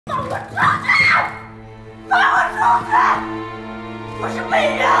放我出去！我是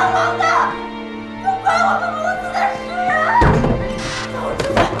被冤枉的，不关我们母子的事啊！放我出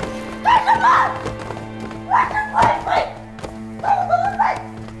去！干什么？我是贵妃，狗奴才！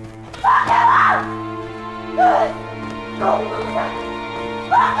放开我！狗奴才！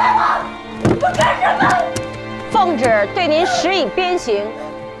放开我！你们干什么？奉旨对您施以鞭刑。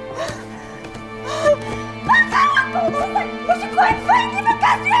放开我，狗奴才！我是贵妃，你们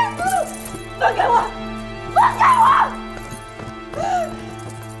敢这样做？放开我！放开我！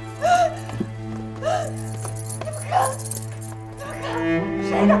你们看，谁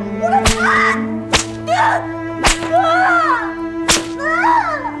让我的菜？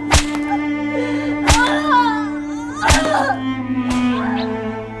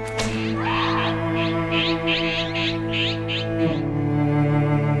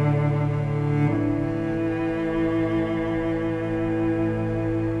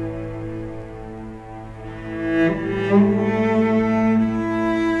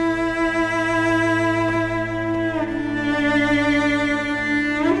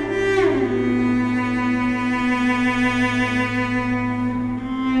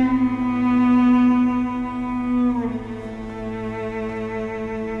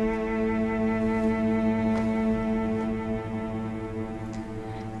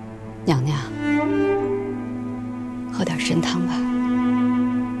娘娘，喝点参汤吧。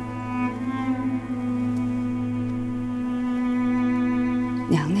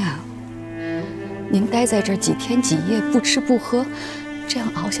娘娘，您待在这儿几天几夜，不吃不喝，这样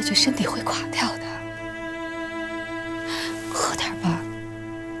熬下去，身体会垮掉的。喝点吧。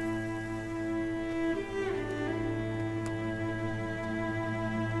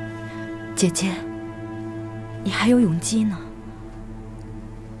姐姐，你还有永基呢。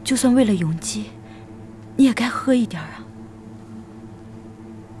就算为了永基，你也该喝一点啊。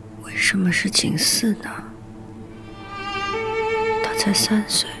为什么是景4呢？他才3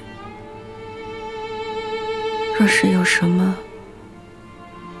岁。若是有什么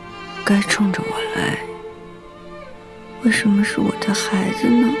该冲着我来，为什么是我的孩子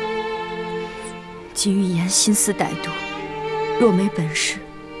呢？金玉妍心思歹毒，若没本事，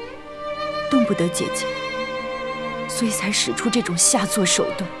动不得姐姐。所以才使出这种下作手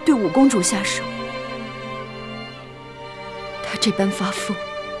段，对五公主下手。她这般发疯，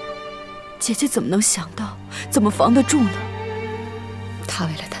姐姐怎么能想到，怎么防得住呢？她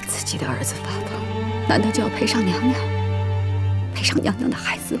为了她自己的儿子发疯，难道就要赔上娘娘，赔上娘娘的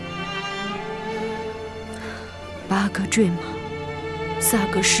孩子吗？8个坠马，4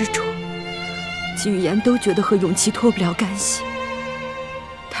个失宠，金玉妍都觉得和永琪脱不了干系。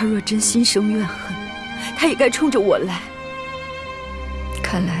她若真心生怨恨，他也该冲着我来。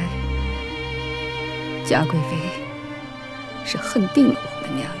看来嘉贵妃是恨定了我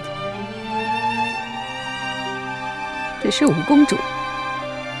们娘娘。只是五公主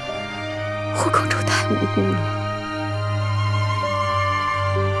太无辜了。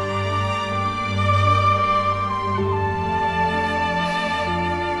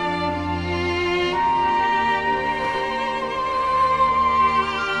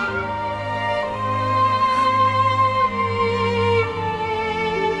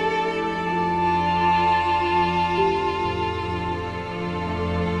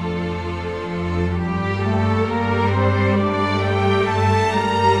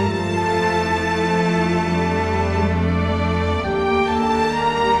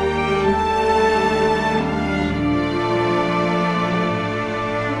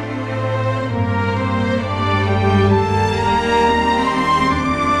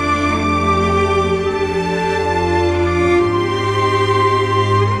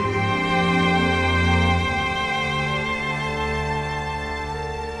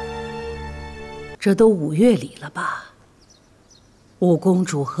这都5月里了吧？5公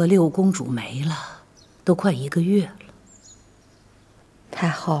主和6公主没了，都快1个月了。太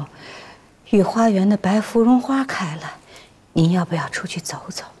后，御花园的白芙蓉花开了，您要不要出去走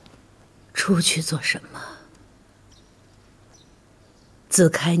走？出去做什么？自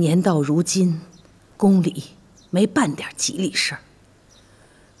开年到如今，宫里没半点吉利事儿。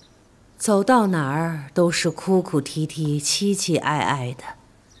走到哪儿都是哭哭啼啼、凄凄哀哀的。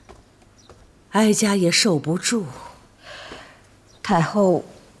哀家也受不住。太后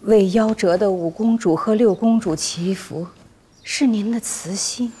为夭折的5公主和6公主祈福，是您的慈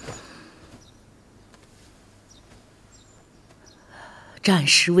心。战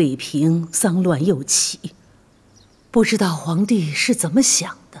事未平，丧乱又起，不知道皇帝是怎么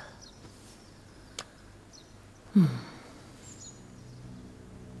想的。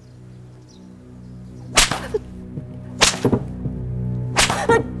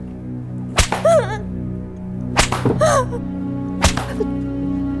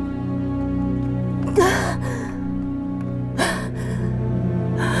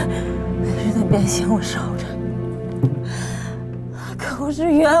每日的鞭刑我受着，可我是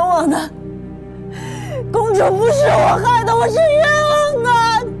冤枉的。公主不是我害的，我是冤枉的。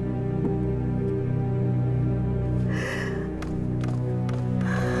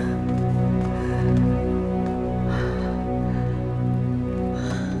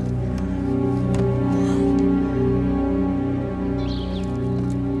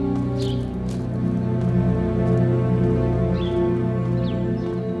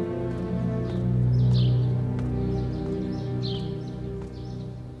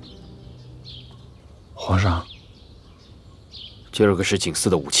皇上，今儿个是景祀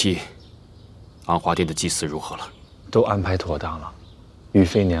的午期，安华殿的祭祀如何了？都安排妥当了。玉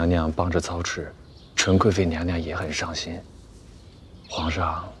妃娘娘帮着操持，纯贵妃娘娘也很上心。皇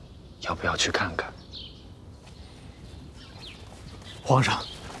上，要不要去看看？皇上，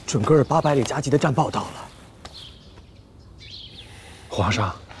准噶尔800里加急的战报到了。皇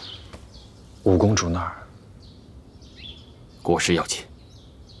上，五公主那儿国事要紧。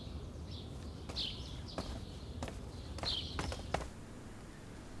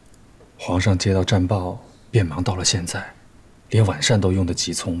皇上接到战报，便忙到了现在，连晚膳都用得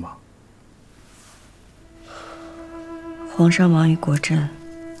极匆忙。皇上忙于国政，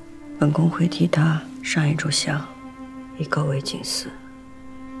本宫会替他上一炷香，以告慰景祀。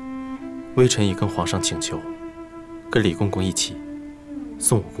微臣已跟皇上请求，跟李公公一起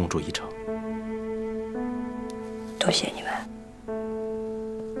送五公主一程。多谢你们。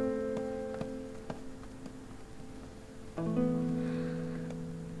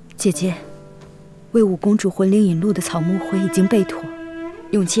姐姐，为五公主魂灵引路的草木灰已经备妥，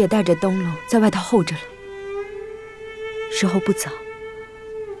永琪也带着灯笼在外头候着了。时候不早，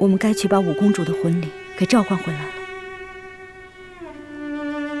我们该去把五公主的魂灵给召唤回来了。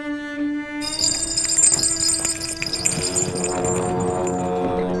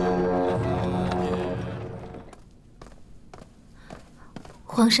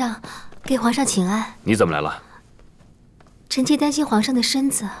皇上，给皇上请安。你怎么来了？臣妾担心皇上的身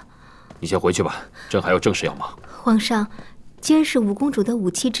子。你先回去吧，朕还有正事要忙。皇上，今儿是五公主的午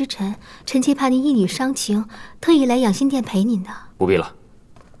期之辰，臣妾怕您一女伤情，特意来养心殿陪您的。不必了。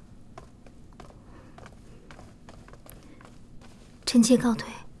臣妾告退。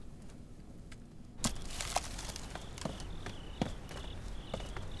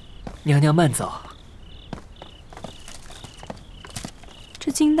娘娘慢走。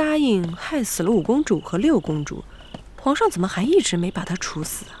这金答应害死了五公主和六公主，皇上怎么还一直没把她处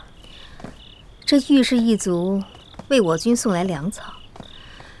死啊？这御氏一族为我军送来粮草，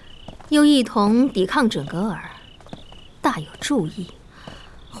又一同抵抗准噶尔，大有注意。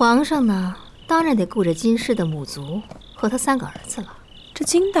皇上呢，当然得顾着金氏的母族和他3个儿子了。这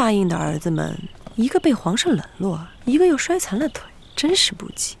金答应的儿子们，一个被皇上冷落，一个又摔残了腿，真是不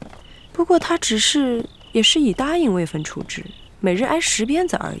济。不过他也是以答应位分处置，每日挨10鞭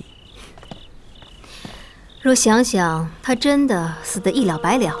子而已。若想想他真的死得一了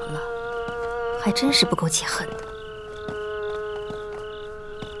百了了，还真是不够解恨的。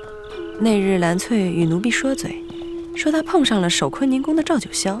那日兰翠与奴婢说嘴，说她碰上了守坤宁宫的赵九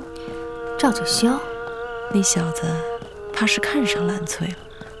霄。赵九霄，那小子怕是看上兰翠了。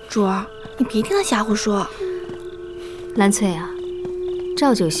主儿，你别听他瞎胡说。兰翠啊，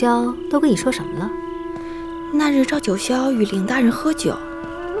赵九霄都跟你说什么了？那日赵九霄与林大人喝酒，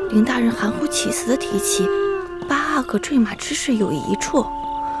林大人含糊其辞地提起8个坠马之事有一处，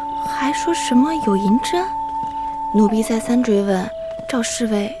还说什么有银针。奴婢再三追问，赵侍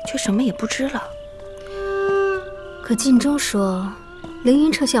卫却什么也不知了。可晋中说，凌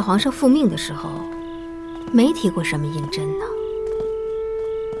云撤下皇上复命的时候，没提过什么银针呢。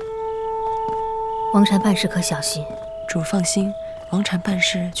王禅办事可小心。主放心，王禅办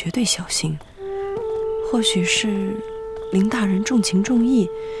事绝对小心。或许是林大人重情重义，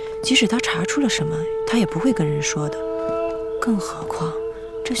即使他查出了什么，他也不会跟人说的。更何况，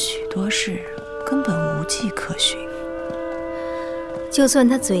这许多事根本无迹可寻。就算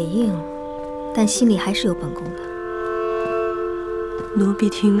他嘴硬，但心里还是有本宫的。奴婢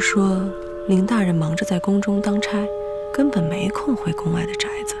听说，林大人忙着在宫中当差，根本没空回宫外的宅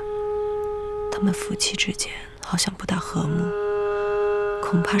子。他们夫妻之间好像不大和睦，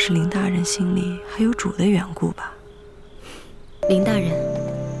恐怕是林大人心里还有主的缘故吧。林大人，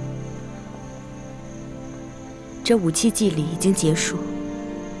这5期祭礼已经结束，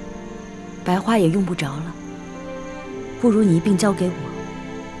白花也用不着了，不如你一并交给我，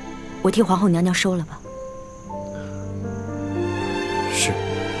我替皇后娘娘收了吧。是。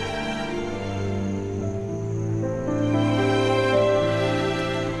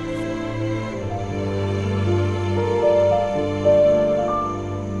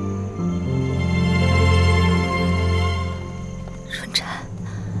山，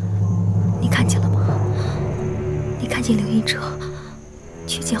你看见了吗？你看见刘云哲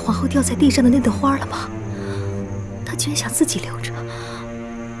去捡皇后掉在地上的那朵花了吗？他居然想自己留着，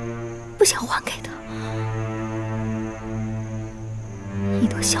不想还给他。一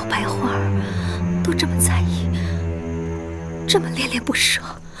朵小白花都这么在意，这么恋恋不舍。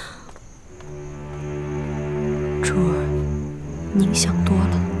珠儿，您想多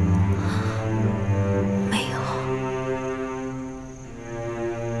了。没有，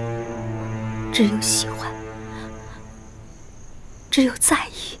只有喜欢，只有在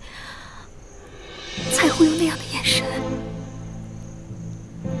意，才会有那样的眼神。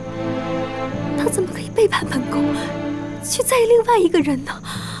他怎么可以背叛本宫，去在意另外一个人呢？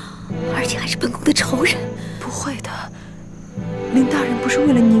而且还是本宫的仇人。不会的，林大人不是为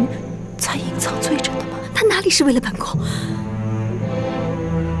了您才隐藏罪着的吗？他哪里是为了本宫？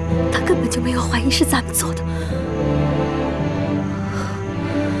他根本就没有怀疑是咱们做的。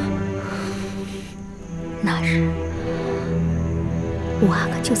那日，五阿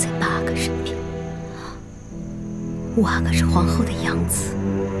哥就在八阿哥身边。五阿哥是皇后的养子，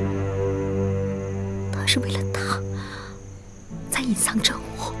他是为了他在隐藏真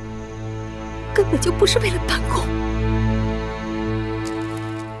我，根本就不是为了本宫。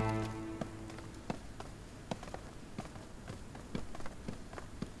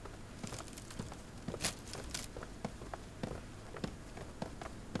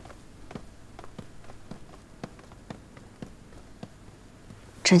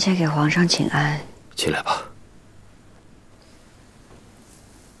臣妾给皇上请安。起来吧。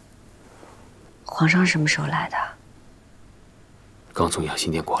皇上什么时候来的？刚从养心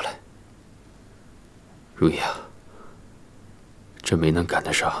殿过来。如意啊，朕没能赶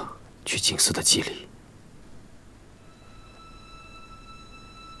得上去景寺的祭礼。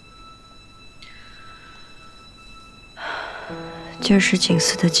今儿是景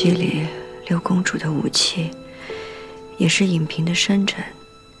寺的祭礼，六公主的武器，也是尹嫔的生辰。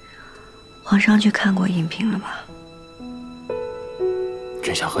皇上去看过尹嫔了吗？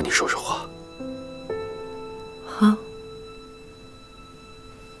朕想和你说说话。好。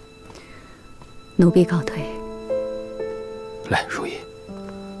奴婢告退。来，如意。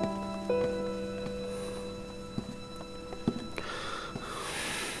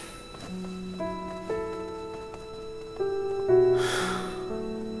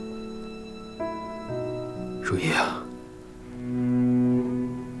如意啊，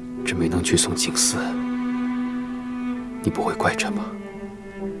朕没能去送景寺，你不会怪朕吗？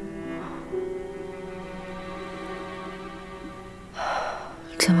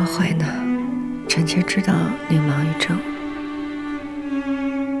怎么会呢？臣妾知道您忙于政务。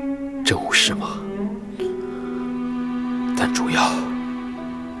政务是吗？但主要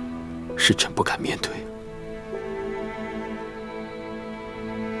是朕不敢面对。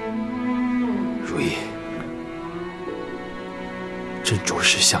如意，朕着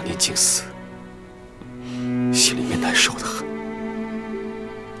实想念景寺，心里面难受得很。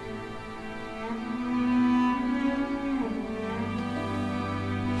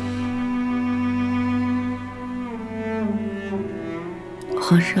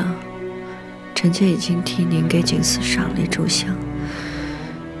皇上，臣妾已经替您给景寺上了一炷香。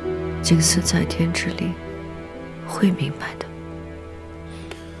景寺在天之灵会明白的。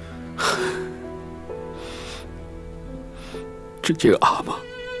这个阿玛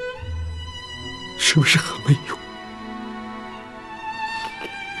是不是很没用？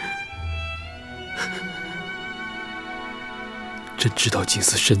朕知道景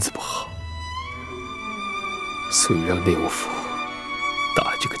寺身子不好，所以让内务府打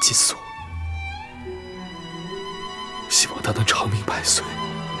了这个禁锁，希望他能长命百岁，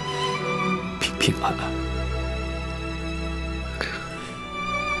平平安安。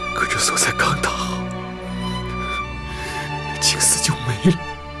可这锁才刚打好，景寺就没了。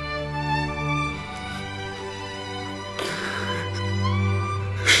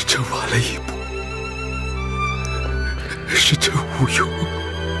是朕晚了一步，是朕无用。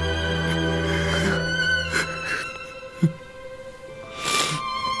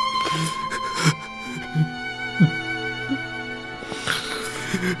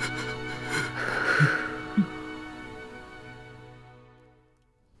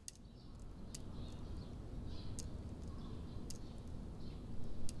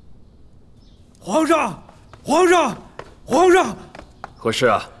皇上，皇上，皇上！何事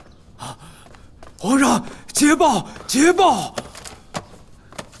啊？皇上，捷报，捷报！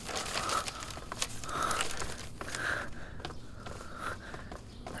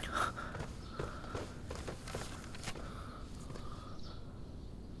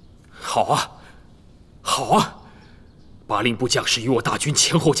好啊，好啊，把马令部将士与我大军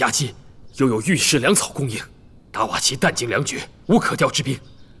前后夹击，又有御史粮草供应，达瓦齐弹尽粮绝，无可调之兵，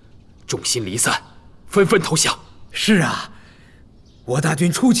众心离散，纷纷投降。是啊，我大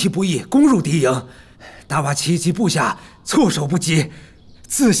军出其不意攻入敌营，达瓦齐及部下措手不及，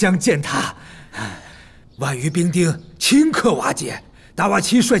自相践踏，万余兵丁顷刻瓦解。达瓦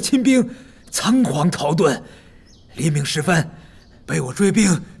齐率亲兵仓皇逃遁，黎明时分被我追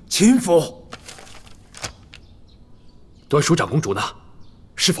兵擒俘。端署长公主呢？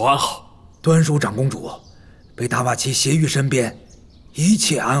是否安好？端署长公主被达瓦齐携于身边，一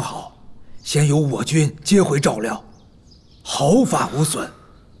切安好，先由我军接回照料，毫发无损。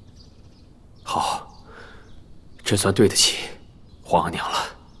好，这算对得起皇阿娘了。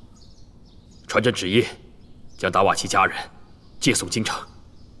传朕旨意，将达瓦齐家人接送京城，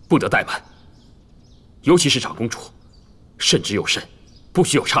不得怠慢。尤其是长公主，慎之又慎，不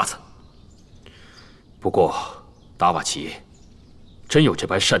许有差错。不过，达瓦齐真有这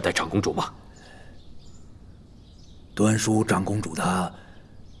般善待长公主吗？端署长公主她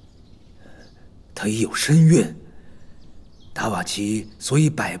已有身孕，达瓦齐所以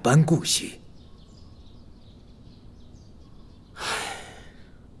百般顾惜。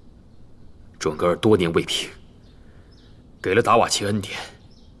准格尔多年未平，给了达瓦齐恩典，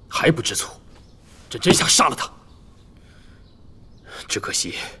还不知足，朕真想杀了他。只可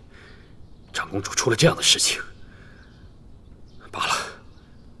惜，长公主出了这样的事情。罢了，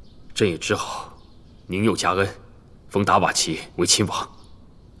朕也只好宁佑加恩，封达瓦齐为亲王，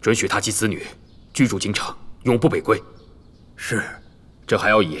准许他及子女居住京城，永不北归。是，朕还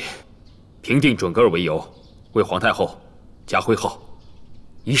要以平定准格尔为由，为皇太后加徽号，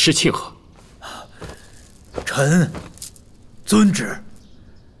以示庆贺。臣遵旨。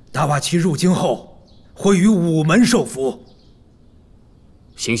达瓦齐入京后，会于午门受俘。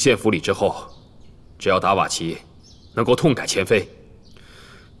行献俘礼之后，只要达瓦齐能够痛改前非，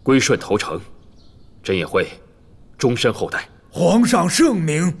归顺投诚，朕也会终身厚待。皇上圣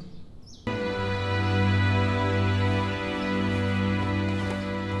明。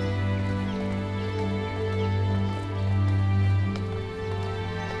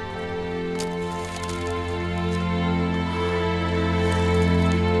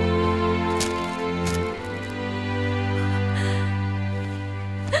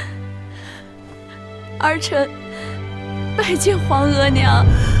儿臣拜见皇额娘。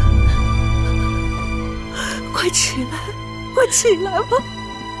快起来，快起来吧！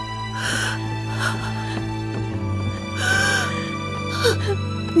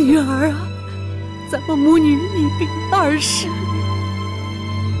女儿啊，咱们母女一别20，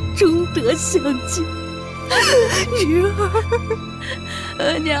终得相见。女儿，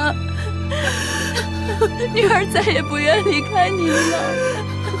额娘，女儿再也不愿离开你了。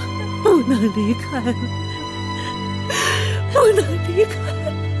不能离开了，不能离开了。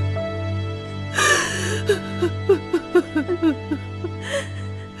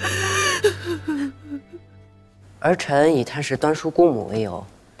儿臣以探视端叔姑母为由，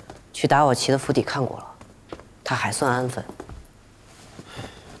去达瓦齐的府邸看过了，他还算安分。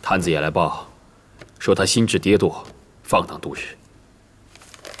探子也来报，说他心智跌堕，放荡度日。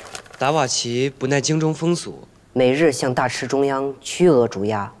达瓦齐不耐京中风俗，每日向大池中央驱鹅逐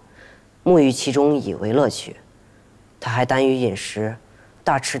鸭。沐浴其中以为乐趣，他还耽于饮食，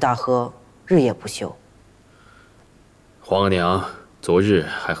大吃大喝，日夜不休。皇额娘昨日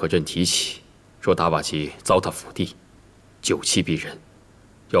还和朕提起，说达瓦齐糟蹋府邸，酒气逼人，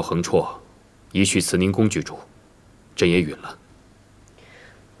要横绰移去慈宁宫居住，朕也允了。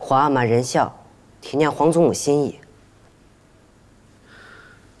皇阿玛仁孝，体谅皇祖母心意。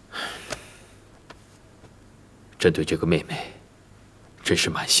朕对这个妹妹真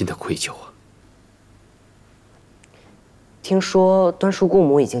是满心的愧疚啊！听说端叔姑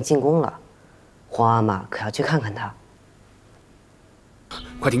母已经进宫了，皇阿玛可要去看看她。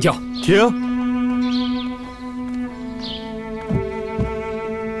快停轿！停！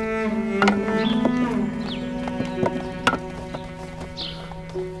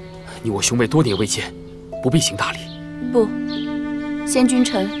你我兄妹多年未见，不必行大礼。不，先君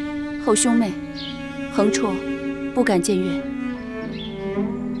臣，后兄妹，横绰不敢僭越。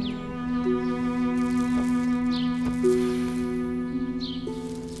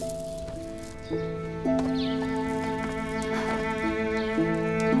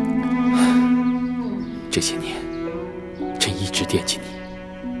这些年，朕一直惦记你。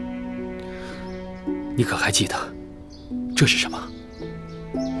你可还记得这是什么？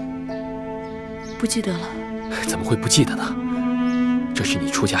不记得了。怎么会不记得呢？这是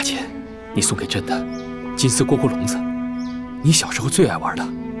你出嫁前你送给朕的金丝蝈蝈笼子，你小时候最爱玩的。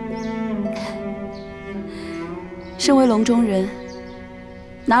身为笼中人，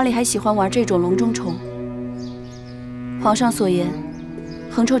哪里还喜欢玩这种笼中虫？皇上所言，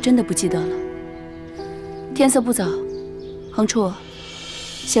横绰真的不记得了。天色不早，横绰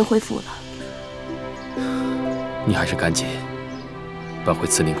先回府了。你还是赶紧搬回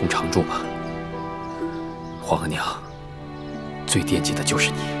慈宁宫常住吧。皇额娘最惦记的就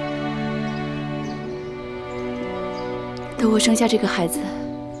是你。等我生下这个孩子，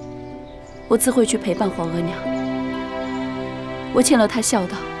我自会去陪伴皇额娘。我欠了她孝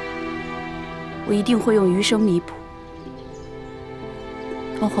道，我一定会用余生弥补。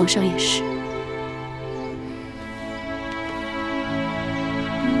望皇上也是。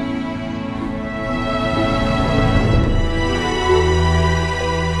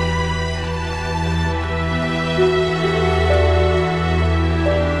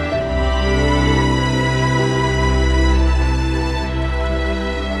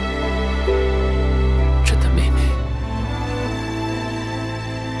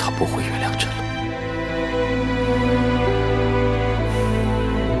不会原谅朕了。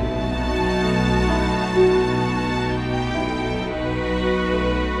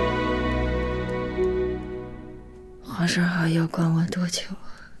皇上还要关我多久啊？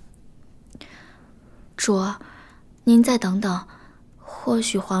主，您再等等，或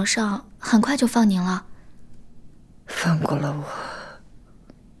许皇上很快就放您了。放过了我，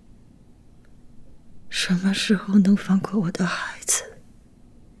什么时候能放过我的孩子？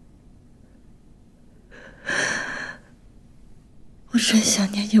我真想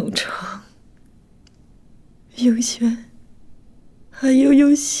念永成、永轩，还有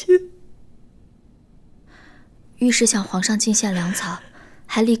永熙。御史向皇上进献粮草，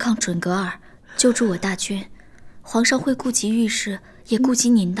还力抗准噶尔，救助我大军。皇上会顾及御史，也顾及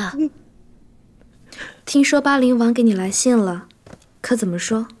您的。听说巴陵王给你来信了，可怎么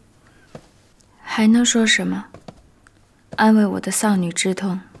说？还能说什么？安慰我的丧女之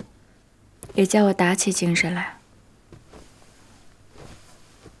痛，也叫我打起精神来。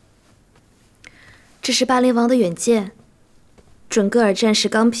这是巴陵王的远见。准噶尔战事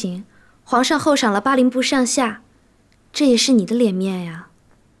刚平，皇上厚赏了巴陵部上下，这也是你的脸面呀。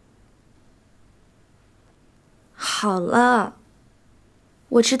好了，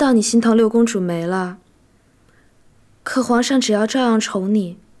我知道你心疼六公主没了，可皇上只要照样宠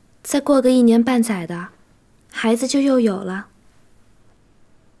你，再过个1年半载的，孩子就又有了。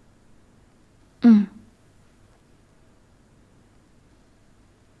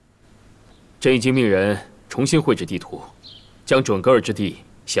朕已经命人重新绘制地图，将准噶尔之地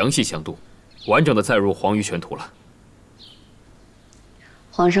详细详度，完整的载入皇御全图了。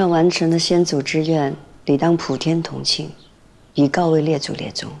皇上完成了先祖之愿，理当普天同庆，以告慰列祖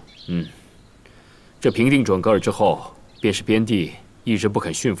列宗。这平定准噶尔之后，便是边地一直不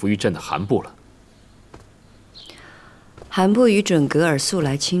肯驯服于朕的韩部了。韩部与准噶尔素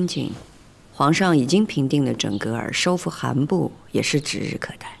来亲近，皇上已经平定了准噶尔，收复韩部也是指日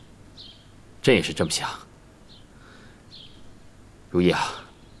可待。朕也是这么想。如意啊，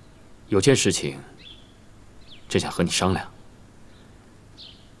有件事情，朕想和你商量。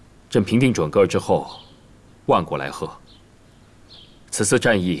朕平定准噶尔之后，万国来贺。此次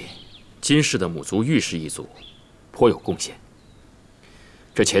战役，金氏的母族御氏一族颇有贡献。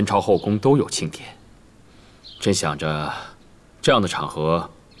这前朝后宫都有庆典。朕想着，这样的场合，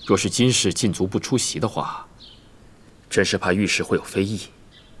若是金氏禁足不出席的话，朕是怕御氏会有非议。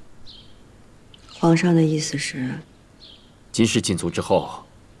皇上的意思是，金氏禁足之后，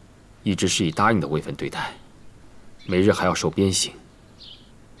一直是以答应的位分对待，每日还要受鞭刑。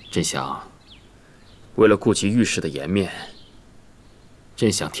朕想，为了顾及御氏的颜面，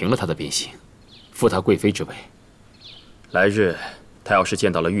朕想停了他的鞭刑，复他贵妃之位。来日他要是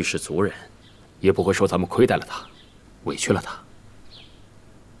见到了御氏族人，也不会说咱们亏待了他，委屈了他。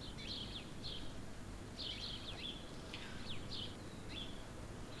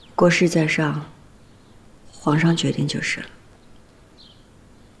国事在上，皇上决定就是了。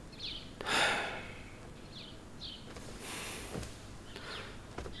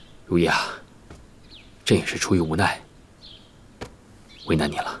如意啊，朕也是出于无奈，为难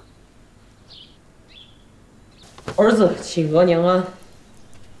你了。儿子请额娘安。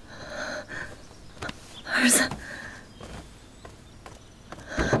儿子，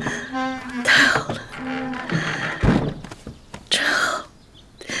太好了，真好，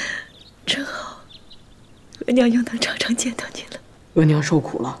真好，额娘又能常常见到你了。额娘受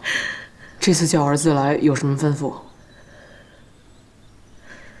苦了，这次叫儿子来有什么吩咐？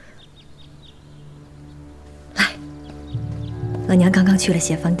额娘刚刚去了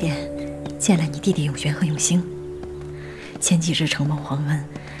协芳殿，见了你弟弟永璇和永兴。前几日承蒙皇恩，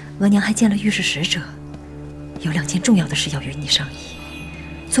额娘还见了御史使者，有2件重要的事要与你商议。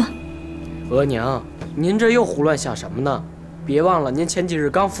坐。额娘，您这又胡乱想什么呢？别忘了，您前几日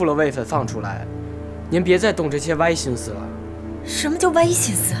刚复了位分放出来，您别再动这些歪心思了。什么叫歪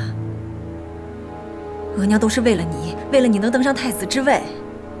心思啊？额娘都是为了你，为了你能登上太子之位，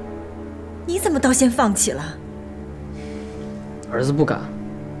你怎么倒先放弃了？儿子不敢，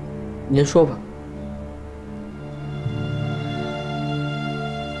您说吧。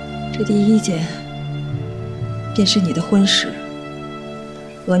这第1件便是你的婚事。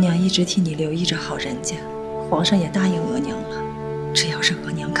额娘一直替你留意着好人家，皇上也答应额娘了。只要是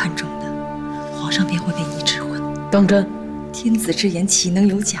额娘看中的，皇上便会为你指婚。当真？天子之言岂能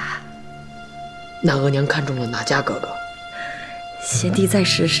有假？那额娘看中了哪家哥哥？先帝在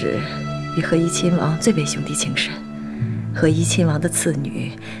世时，与和仪亲王最为兄弟情深。和仪亲王的次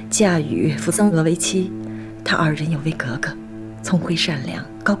女嫁与扶桑娥为妻，他2人有位格格，聪慧善良，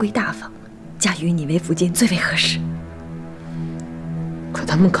高贵大方，嫁与你为福晋最为合适。可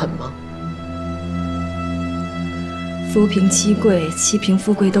他们肯吗？夫凭妻贵，妻凭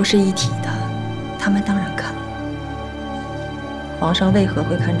夫贵都是一体的，他们当然肯了。皇上为何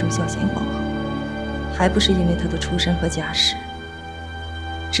会看重孝贤皇后？还不是因为她的出身和家世。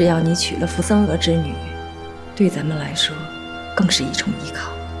只要你娶了扶桑娥之女，对咱们来说更是一重依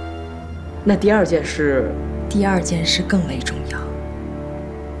靠。那第2件事？第2件事更为重要，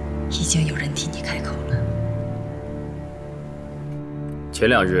已经有人替你开口了。前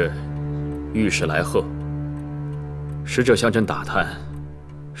2日，御史来贺，使者向朕打探，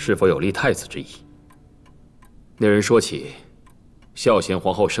是否有立太子之意。那人说起，孝贤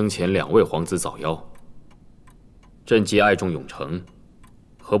皇后生前2位皇子早夭，朕极爱重永成，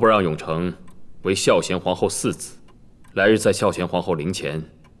何不让永成为孝贤皇后4子？来日在孝贤皇后陵前，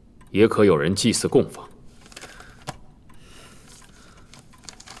也可有人祭祀供奉。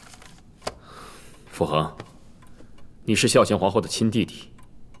傅恒，你是孝贤皇后的亲弟弟，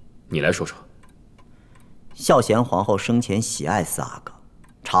你来说说。孝贤皇后生前喜爱4阿哥，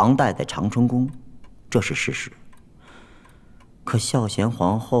常待在长春宫，这是事实。可孝贤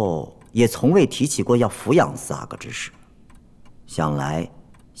皇后也从未提起过要抚养4阿哥之事。想来，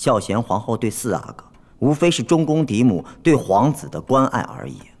孝贤皇后对4阿哥，无非是中宫嫡母对皇子的关爱而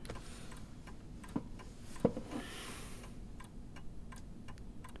已。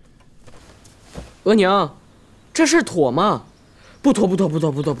额娘，这事妥吗？不妥，不妥，不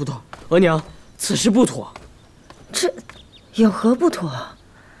妥，不妥，不妥！额娘，此事不妥。这有何不妥？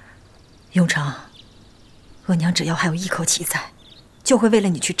永成，额娘只要还有一口气在，就会为了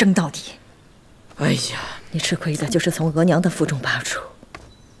你去争到底。哎呀，你吃亏的就是从额娘的腹中拔出，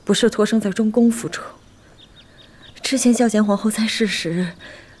不是托生在中宫腹中。之前孝贤皇后在世时，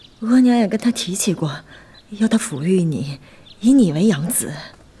额娘也跟她提起过，要她抚育你，以你为养子。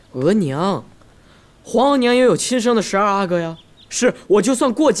额娘，皇额娘也有亲生的12阿哥呀。是，我就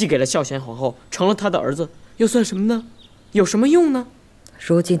算过继给了孝贤皇后，成了她的儿子，又算什么呢？有什么用呢？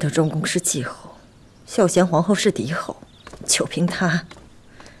如今的中宫是继后，孝贤皇后是嫡后，就凭他，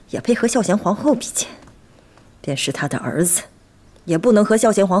也配和孝贤皇后比肩？便是他的儿子，也不能和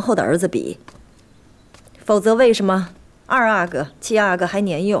孝贤皇后的儿子比。否则，为什么2阿哥、7阿哥还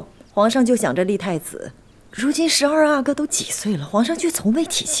年幼，皇上就想着立太子？如今12阿哥都几岁了，皇上却从未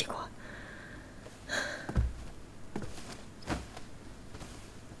提起过。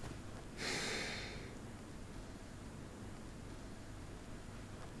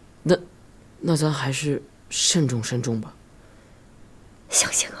那咱还是慎重慎重吧。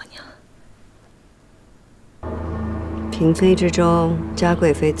相信额娘。嫔妃之中，嘉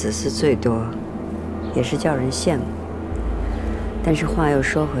贵妃子嗣最多，也是叫人羡慕。但是话又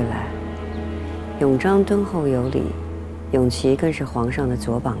说回来，永璋敦厚有礼，永琪更是皇上的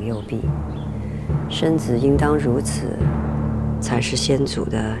左膀右臂，生子应当如此，才是先祖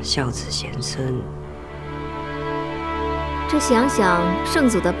的孝子贤孙。这想想圣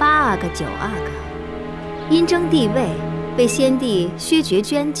祖的8阿哥、9阿哥，因争帝位被先帝削爵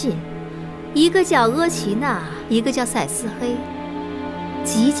捐禁，一个叫阿奇那，一个叫赛斯黑，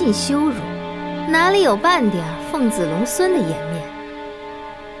极尽羞辱，哪里有半点奉子龙孙的颜面？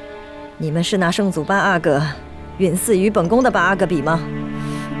你们是拿圣祖8阿哥允祀与本宫的8阿哥比吗？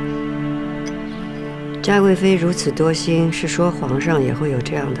嘉贵妃如此多心，是说皇上也会有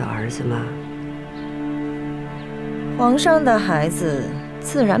这样的儿子吗？皇上的孩子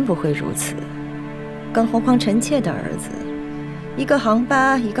自然不会如此，更何况臣妾的儿子，一个行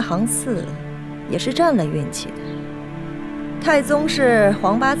8，一个行4，也是占了运气的。太宗是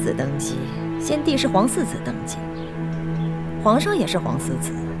皇8子登基，先帝是皇4子登基，皇上也是皇4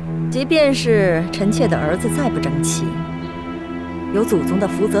子。即便是臣妾的儿子再不争气，有祖宗的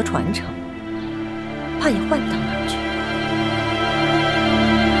福泽传承，怕也坏不到哪儿去。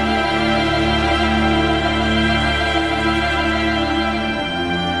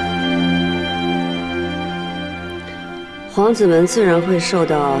皇子们自然会受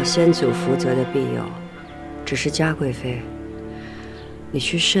到先祖福泽的庇佑，只是嘉贵妃，你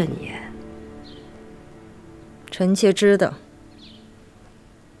需慎言。臣妾知道。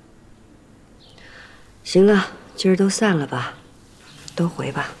行了，今儿都散了吧，都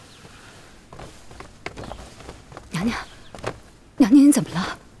回吧。娘娘，娘娘你怎么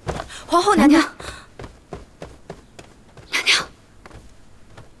了？皇后娘娘，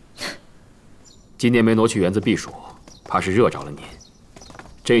今年没挪去园子避暑，怕是热着了您。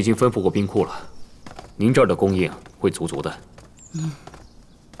朕已经吩咐过兵库了，您这儿的供应会足足的。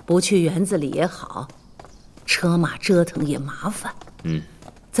不去园子里也好，车马折腾也麻烦。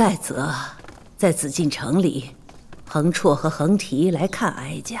再则，在紫禁城里，彭绰和横提来看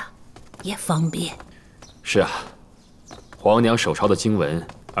哀家，也方便。是啊，皇娘手抄的经文，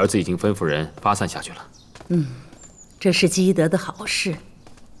儿子已经吩咐人发散下去了。这是积德的好事。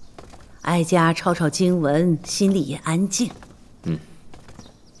哀家抄抄经文，心里也安静。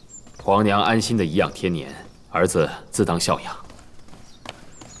皇娘安心的颐养天年，儿子自当孝养。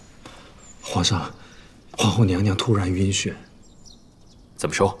皇上，皇后娘娘突然晕眩。怎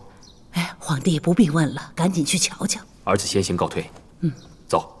么说？哎，皇帝不必问了，赶紧去瞧瞧。儿子先行告退。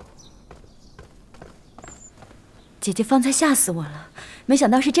走。姐姐方才吓死我了，没想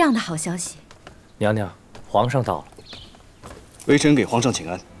到是这样的好消息。娘娘，皇上到了。微臣给皇上请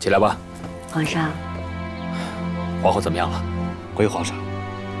安。起来吧。皇上，皇后怎么样了？回皇上，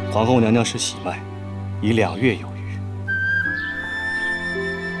皇后娘娘是喜脉，已2月有余。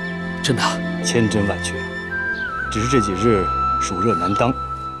真的？千真万确。只是这几日暑热难当，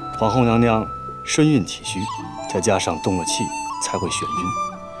皇后娘娘身孕体虚，再加上动了气，才会眩晕。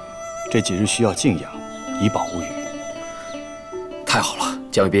这几日需要静养，以保无虞。太好了，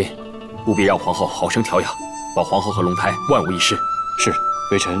江卫斌，务必让皇后好生调养，保皇后和龙胎万无一失。是，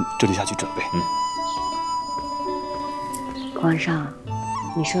微臣这就下去准备。皇上，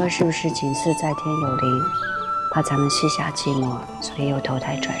你说是不是景嗣在天有灵，怕咱们膝下寂寞，所以又投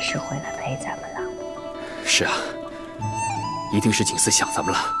胎转世回来陪咱们了？是啊，一定是景嗣想咱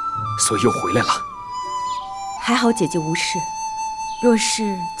们了，所以又回来了。还好姐姐无事，若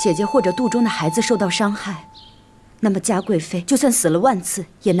是姐姐或者肚中的孩子受到伤害，那么嘉贵妃就算死了万次，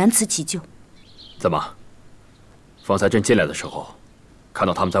也难辞其咎。怎么？方才朕进来的时候，看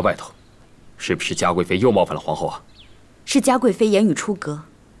到他们在外头，是不是嘉贵妃又冒犯了皇后啊？是嘉贵妃言语出格，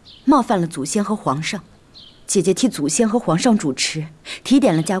冒犯了祖先和皇上。姐姐替祖先和皇上主持，提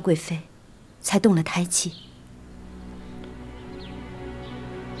点了嘉贵妃，才动了胎气。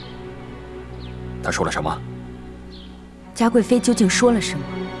她说了什么？嘉贵妃究竟说了什么？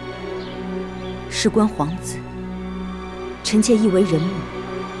事关皇子，臣妾亦为人母，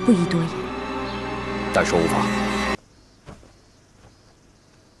不宜多言。但说无妨。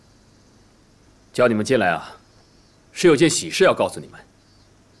叫你们进来啊，是有件喜事要告诉你们。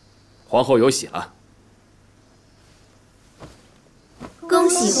皇后有喜了。恭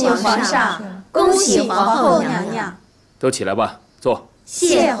喜皇上，恭喜皇后娘娘。都起来吧，坐。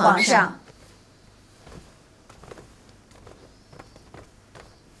谢皇上。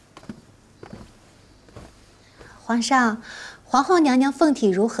皇上，皇后娘娘凤体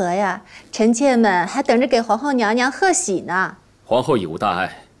如何呀？臣妾们还等着给皇后娘娘贺喜呢。皇后已无大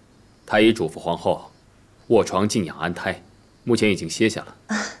碍，太医嘱咐皇后卧床静养安胎，目前已经歇下了。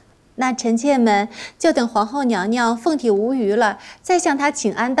那臣妾们就等皇后娘娘凤体无虞了，再向她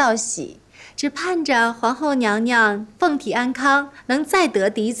请安道喜，只盼着皇后娘娘凤体安康，能再得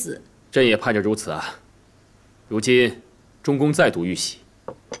嫡子。朕也盼着如此啊。如今中宫再度遇喜，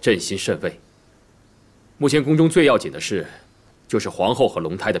朕心甚慰。目前宫中最要紧的事，就是皇后和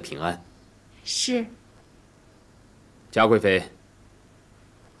龙胎的平安。是。嘉贵妃，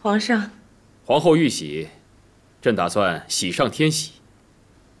皇上，皇后遇喜，朕打算喜上添喜。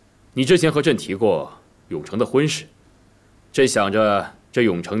你之前和朕提过永成的婚事，朕想着这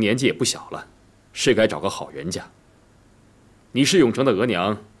永成年纪也不小了，是该找个好人家。你是永成的额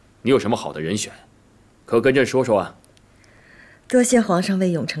娘，你有什么好的人选，可跟朕说说啊？多谢皇上为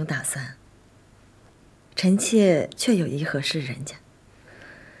永成打算。臣妾确有一合适人家，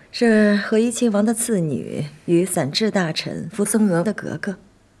是和怡亲王的次女与散治大臣扶僧娥的格格。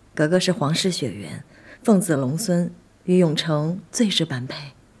格格是皇室血缘，奉子龙孙，与永成最是般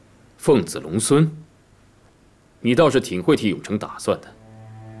配。奉子龙孙，你倒是挺会替永成打算的。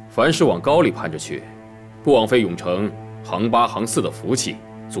凡事往高里攀着去，不枉费永成行8行4的福气，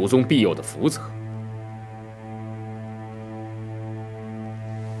祖宗庇佑的福泽。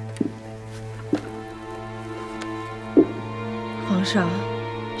上，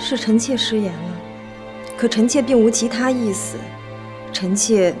是臣妾失言了，可臣妾并无其他意思。臣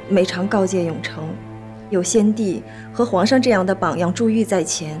妾每常告诫永成，有先帝和皇上这样的榜样珠玉在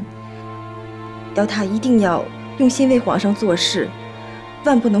前，要他一定要用心为皇上做事，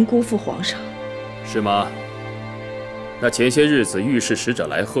万不能辜负皇上。是吗？那前些日子御史使者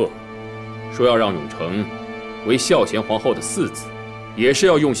来贺，说要让永成为孝贤皇后的嗣子，也是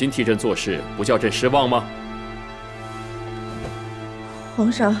要用心替朕做事，不叫朕失望吗？皇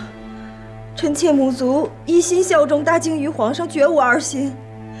上，臣妾母族一心效忠大京于皇上，绝无二心。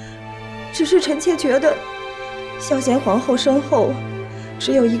只是臣妾觉得，孝贤皇后身后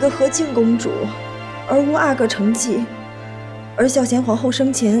只有一个和敬公主，而无阿哥承继。而孝贤皇后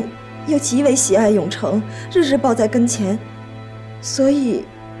生前又极为喜爱永成，日日抱在跟前，所以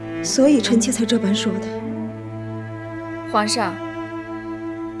臣妾才这般说的。皇上，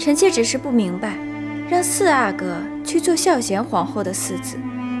臣妾只是不明白，让四阿哥去做孝贤皇后的嗣子，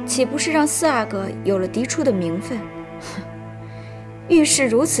岂不是让四阿哥有了嫡出的名分？御史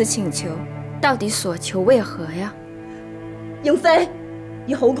如此请求，到底所求为何呀？英妃，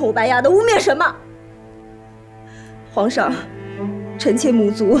你红口白牙的污蔑什么？皇上，臣妾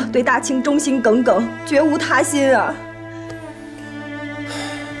母族对大清忠心耿耿，绝无他心啊！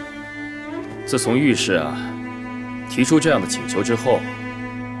自从御史提出这样的请求之后，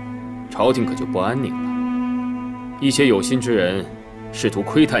朝廷可就不安宁了。一些有心之人试图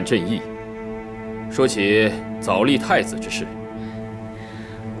窥探朕意，说起早立太子之事。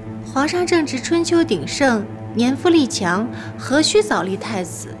皇上正值春秋鼎盛，年富力强，何须早立太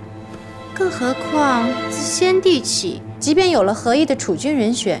子？更何况自先帝起，即便有了合意的储君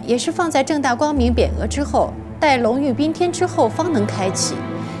人选，也是放在正大光明匾额之后，待龙御宾天之后方能开启，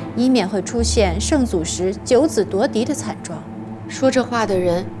以免会出现圣祖时九子夺嫡的惨状。说这话的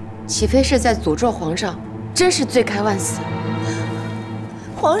人，岂非是在诅咒皇上？真是罪该万死！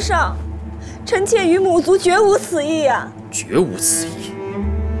皇上，臣妾与母族绝无此意啊！绝无此意？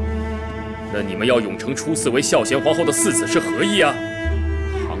那你们要永成出嗣为孝贤皇后的嗣子是何意啊？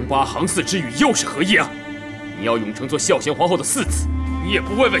行八行四之语又是何意啊？你要永成做孝贤皇后的嗣子，你也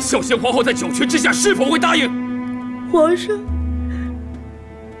不问问孝贤皇后在九泉之下是否会答应？皇上，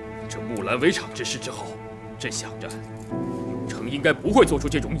这木兰围场之事之后，朕想着永成应该不会做出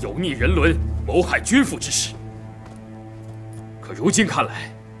这种有逆人伦、谋害君父之事。可如今看来，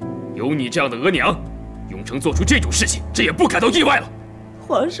有你这样的额娘，永成做出这种事情，朕也不感到意外了。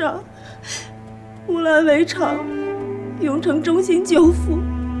皇上，木兰围场，永成忠心救父，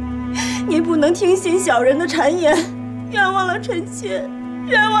您不能听信小人的谗言，冤枉了臣妾，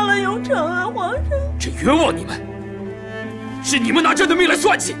冤枉了永成啊！皇上，朕冤枉你们，是你们拿朕的命来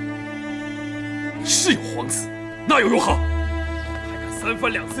算计。你是有皇子，那又如何？还敢三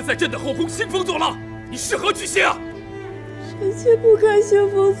番两次在朕的后宫兴风作浪，你是何居心啊？臣妾不敢兴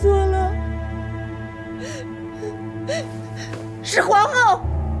风作浪，是皇后，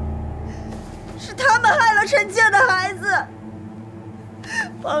是他们害了臣妾的孩子。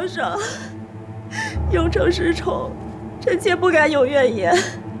皇上，永成失宠，臣妾不敢有怨言。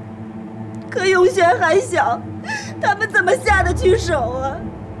可永璇还小，他们怎么下得去手啊？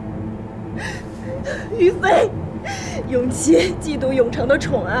于妃，永琪嫉妒永成的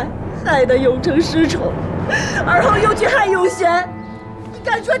宠爱，害得永成失宠，而后又去害永璇。你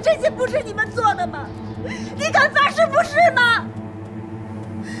敢说这些不是你们做的吗？你敢发誓不是吗？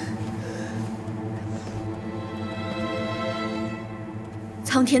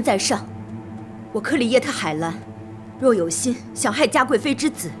苍天在上，我克里叶特海兰，若有心想害嘉贵妃之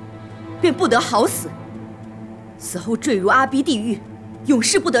子，便不得好死，死后坠入阿鼻地狱，永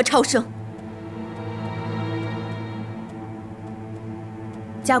世不得超生。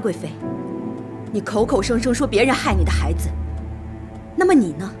嘉贵妃，你口口声声说别人害你的孩子，那么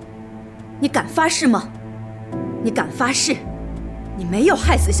你呢？你敢发誓吗？你敢发誓，你没有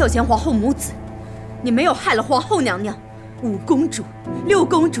害死孝贤皇后母子，你没有害了皇后娘娘、五公主、六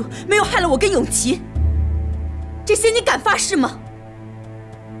公主，没有害了我跟永琪，这些你敢发誓吗？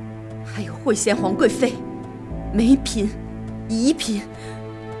还有惠贤皇贵妃、梅嫔、宜嫔、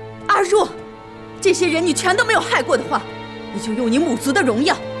阿若，这些人你全都没有害过的话，你就用你母族的荣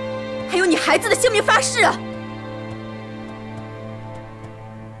耀，还有你孩子的性命发誓啊！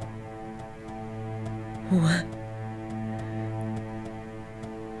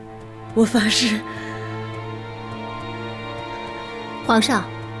我发誓。皇上，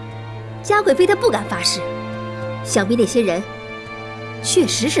嘉贵妃她不敢发誓，想必那些人确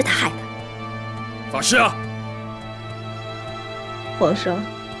实是她害的。发誓啊！皇上，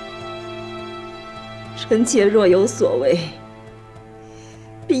臣妾若有所为，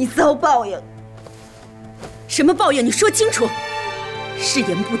必遭报应。什么报应？你说清楚！誓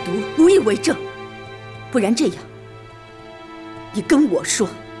言不读，无以为证。不然这样，你跟我说，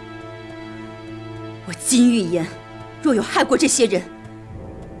我金玉妍若有害过这些人，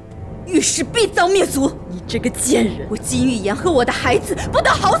御史必遭灭族。你这个贱人！我金玉妍和我的孩子不得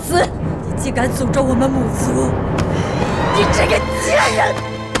好死！你竟敢诅咒我们母族！你这个贱人！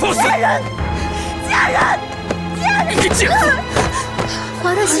放肆！贱人！贱人！贱人！你个贱妇！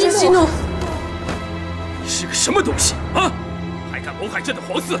皇上息怒！你是个什么东西啊？还敢谋害朕的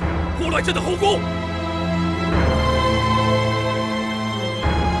皇嗣，祸乱朕的后宫！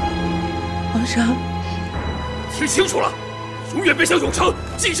皇上，听清楚了，永远别想永成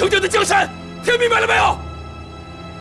继承朕的江山，听明白了没有？